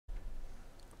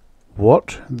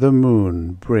What the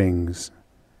Moon Brings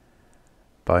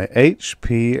by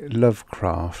H.P.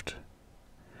 Lovecraft.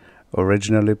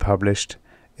 Originally published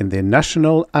in the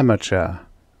National Amateur,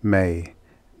 May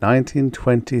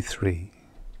 1923.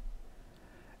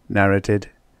 Narrated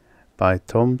by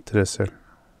Tom Trussel.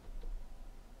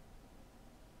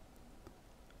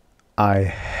 I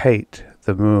hate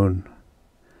the moon.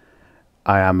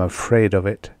 I am afraid of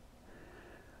it.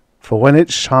 For when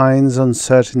it shines on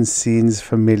certain scenes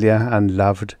familiar and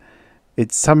loved,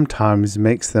 it sometimes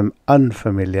makes them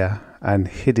unfamiliar and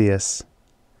hideous.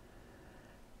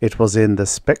 It was in the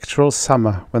spectral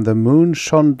summer when the moon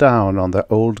shone down on the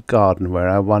old garden where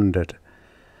I wandered,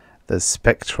 the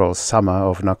spectral summer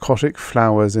of narcotic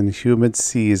flowers and humid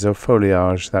seas of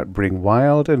foliage that bring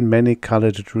wild and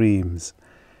many-coloured dreams.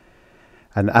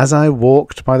 And as I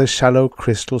walked by the shallow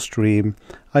crystal stream,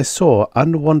 I saw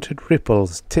unwanted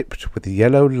ripples tipped with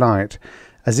yellow light,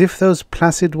 as if those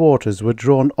placid waters were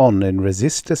drawn on in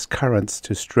resistless currents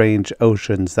to strange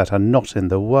oceans that are not in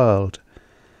the world.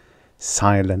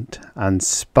 Silent and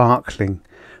sparkling,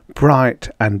 bright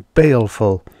and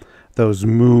baleful, those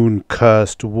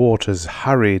moon-cursed waters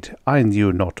hurried I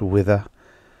knew not whither,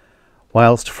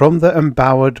 whilst from the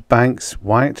embowered banks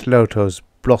white lotus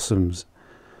blossoms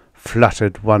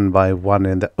fluttered one by one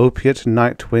in the opiate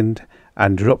night wind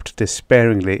and dropped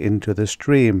despairingly into the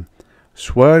stream,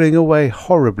 swirling away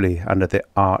horribly under the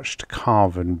arched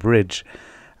carven bridge,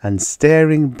 and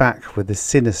staring back with the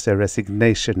sinister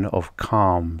resignation of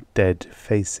calm, dead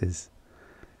faces.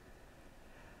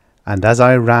 And as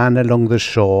I ran along the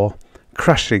shore,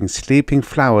 crushing sleeping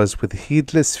flowers with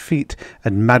heedless feet,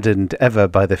 and maddened ever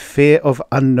by the fear of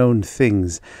unknown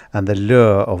things and the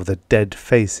lure of the dead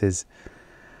faces,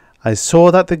 I saw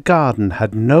that the garden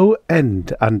had no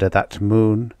end under that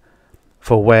moon,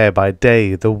 for where by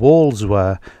day the walls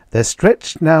were, there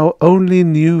stretched now only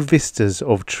new vistas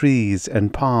of trees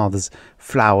and paths,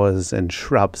 flowers and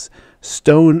shrubs,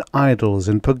 stone idols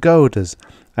and pagodas,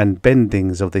 and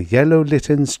bendings of the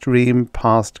yellow-litten stream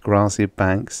past grassy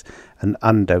banks and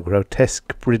under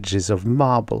grotesque bridges of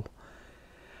marble.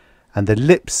 And the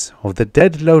lips of the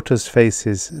dead lotus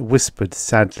faces whispered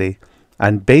sadly,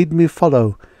 and bade me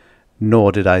follow,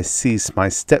 nor did I cease my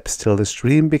steps till the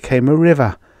stream became a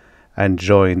river, and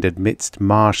joined amidst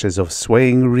marshes of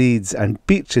swaying reeds and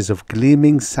beaches of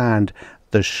gleaming sand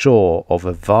the shore of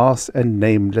a vast and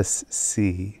nameless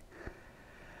sea.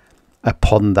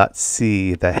 Upon that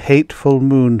sea the hateful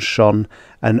moon shone,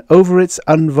 and over its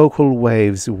unvocal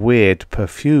waves weird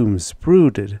perfumes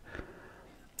brooded.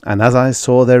 And as I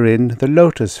saw therein the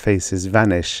lotus faces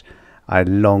vanish, I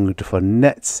longed for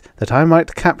nets that I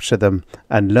might capture them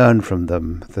and learn from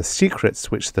them the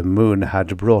secrets which the moon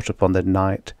had brought upon the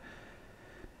night.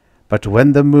 But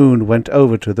when the moon went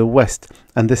over to the west,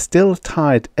 and the still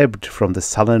tide ebbed from the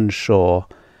sullen shore,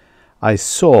 I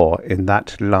saw in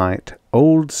that light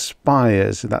old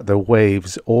spires that the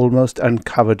waves almost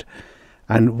uncovered,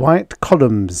 and white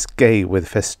columns gay with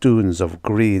festoons of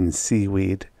green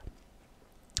seaweed.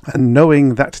 And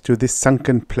knowing that to this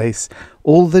sunken place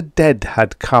all the dead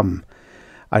had come,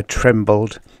 I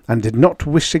trembled and did not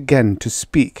wish again to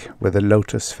speak with the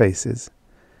lotus faces.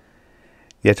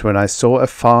 Yet when I saw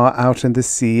afar out in the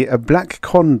sea a black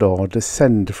condor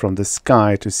descend from the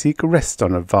sky to seek rest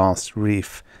on a vast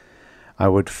reef, I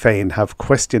would fain have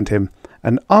questioned him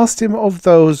and asked him of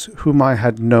those whom I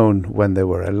had known when they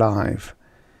were alive.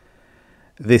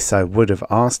 This I would have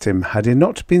asked him had he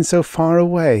not been so far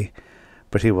away,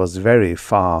 but he was very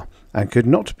far, and could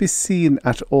not be seen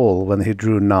at all when he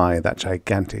drew nigh that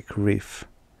gigantic reef.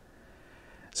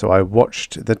 So I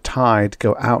watched the tide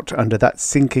go out under that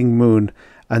sinking moon,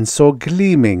 and saw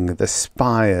gleaming the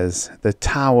spires, the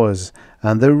towers,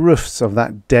 and the roofs of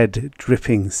that dead,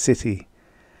 dripping city.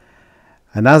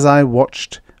 And as I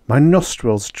watched, my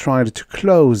nostrils tried to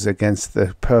close against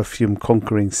the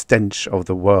perfume-conquering stench of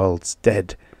the world's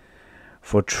dead.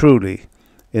 For truly,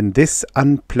 in this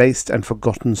unplaced and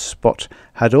forgotten spot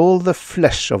had all the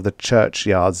flesh of the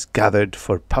churchyards gathered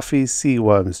for puffy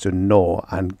sea-worms to gnaw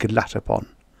and glut upon.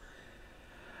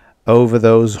 Over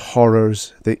those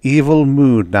horrors the evil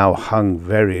moon now hung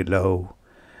very low,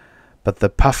 but the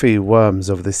puffy worms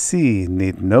of the sea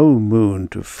need no moon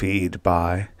to feed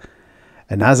by,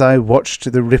 and as I watched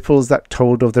the ripples that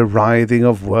told of the writhing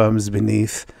of worms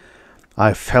beneath,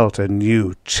 I felt a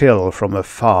new chill from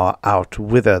afar out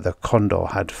whither the condor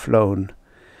had flown,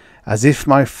 as if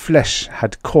my flesh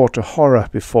had caught a horror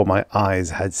before my eyes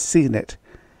had seen it.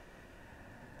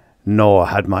 Nor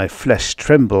had my flesh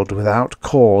trembled without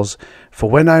cause, for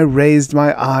when I raised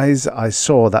my eyes I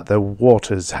saw that the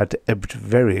waters had ebbed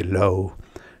very low,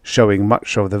 showing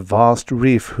much of the vast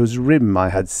reef whose rim I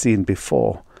had seen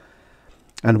before.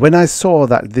 And when I saw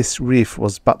that this reef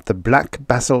was but the black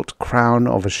basalt crown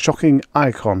of a shocking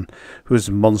icon,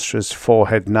 whose monstrous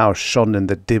forehead now shone in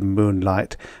the dim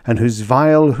moonlight, and whose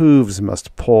vile hooves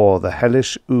must pour the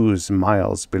hellish ooze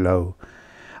miles below,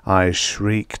 I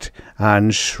shrieked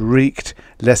and shrieked,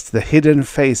 lest the hidden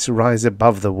face rise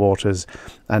above the waters,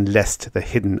 and lest the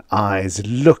hidden eyes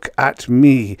look at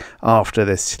me after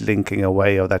the slinking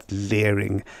away of that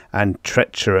leering and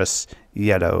treacherous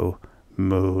yellow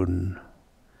moon.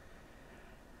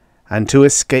 And to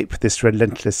escape this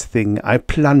relentless thing, I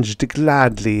plunged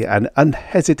gladly and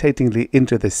unhesitatingly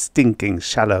into the stinking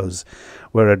shallows,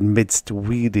 where amidst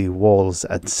weedy walls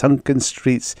and sunken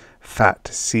streets fat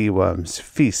sea worms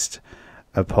feast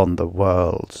upon the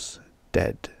world's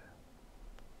dead.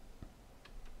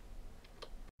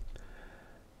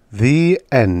 The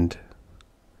End.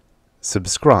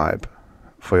 Subscribe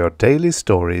for your daily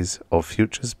stories of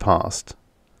futures past.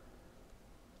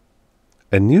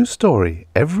 A new story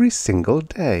every single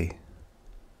day.